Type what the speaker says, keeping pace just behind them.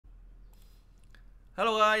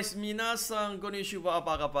Hello guys, minasan konnichiwa,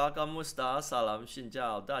 apa kabar, kamusta, salam, xin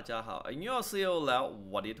chào, 大家好, 안녕하세요,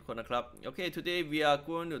 Okay, today we are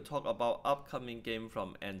going to talk about upcoming game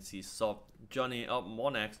from NC Soft, Journey of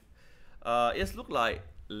Monarch. It looks like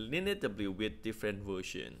Lineage W with different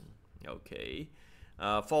version. Okay,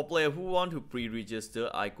 for players who want to pre-register,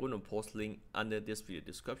 I'm going to post link under this video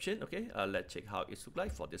description. Okay, let's check how it looks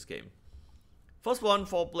like for this game. First one,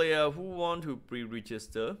 for player who want to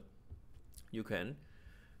pre-register, you can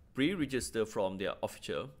pre-register from their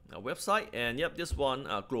official website, and yep, this one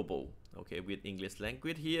global, okay, with English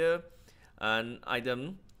language here, and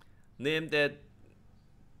item name that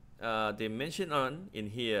they mention on in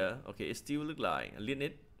here, okay, it still look like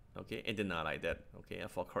Lineage, okay, and then like that, okay,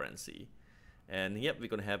 for currency. And yep, we're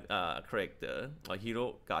gonna have a character, a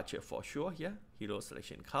hero gacha for sure here, hero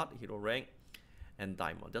selection card, hero rank, and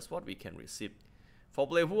diamond. That's what we can receive. For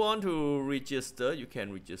players who want to register, you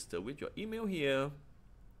can register with your email here.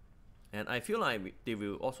 And I feel like they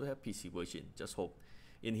will also have PC version, just hope.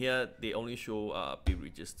 In here, they only show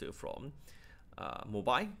pre-register from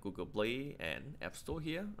mobile, Google Play, and App Store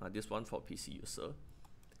here. This one for PC user.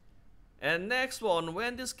 And next one,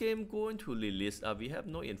 when this game going to release, we have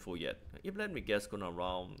no info yet. If let me guess, gonna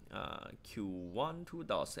around Q1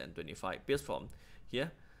 2025, based from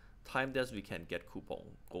here, time that we can get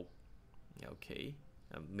coupon go. Okay,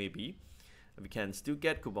 maybe we can still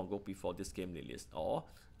get coupon go before this game release, or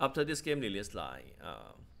after this game release, like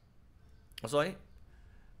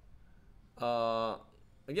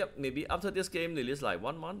yep, maybe after this game release, like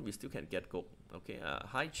 1 month, we still can get go. Okay,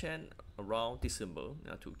 high chance around December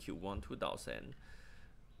to Q1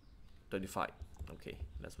 2025. Okay,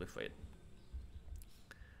 let's wait for it.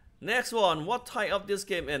 Next one, what type of this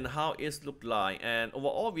game and how it look like, and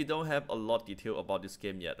overall we don't have a lot of detail about this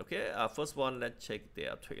game yet. Okay, first one, let's check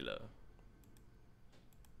their trailer.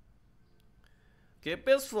 Okay,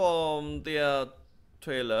 based from their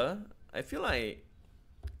trailer, I feel like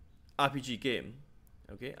RPG game.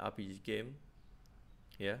 Okay, RPG game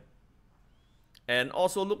here, and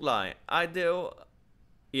also look like ideal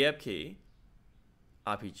AFK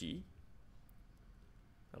RPG.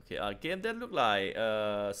 Okay, a game that look like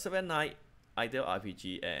 7 Night Ideal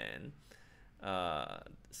RPG and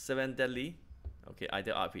 7 Deadly. Okay,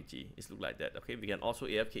 Ideal RPG. It look like that. Okay, we can also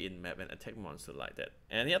AFK in map and attack monster like that.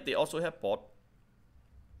 And yep, they also have bot.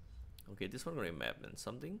 Okay, this one gonna be map and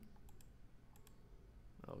something.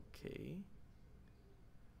 Okay.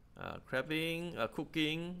 Crabbing,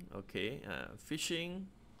 cooking. Okay, fishing,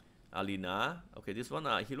 arena. Okay, this one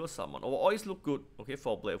hero summon. Always look good. Okay,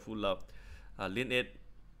 for players who love Lineage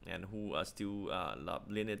and who still love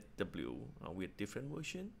Lineage W with different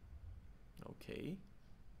version. Okay.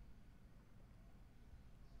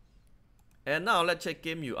 And now let's check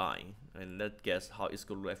game UI and let's guess how it's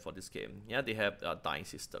going to look for this game. Yeah, they have a dying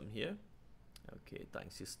system here. Okay, dying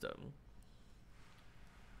system.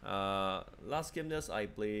 Last game that I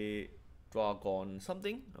play Dragon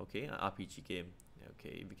something. Okay, an RPG game.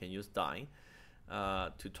 Okay, we can use dying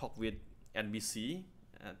to talk with NPC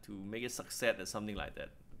to make it success or something like that.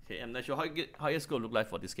 Okay, I'm not sure how it's going to look like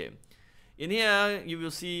for this game. In here, you will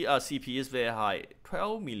see CP is very high,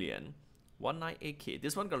 12,198K.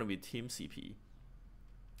 This one gonna be Team CP.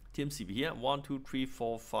 Team CP here, 1, 2, 3,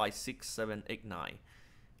 4, 5, 6, 7, 8, 9.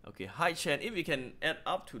 Okay, high chance. If we can add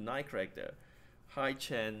up to 9 character, high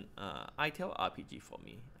chance. Ideal RPG for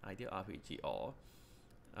me. Ideal RPG or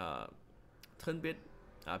turn-based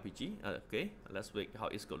RPG. Okay, let's wait how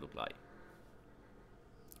it's gonna look like.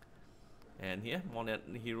 And here, Monarch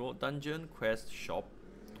Hero Dungeon Quest Shop.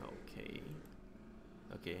 Okay.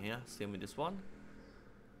 Okay, here, same with this one.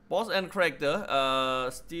 Boss and character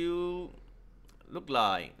still look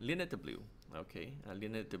like Lineage W. Okay,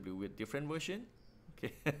 Lineage W with different version.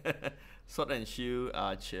 Okay, Sword and Shield,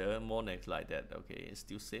 Archer, Monarch like that. Okay, it's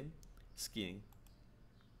still same skin.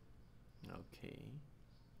 Okay,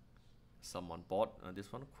 someone bought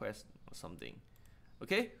this one quest or something.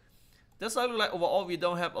 Okay. That's how it look like. Overall, we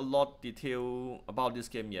don't have a lot detail about this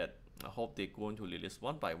game yet. I hope they're going to release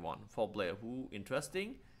one by one. For player who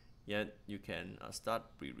interesting, yet you can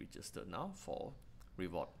start pre-register now for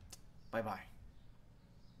reward. Bye bye.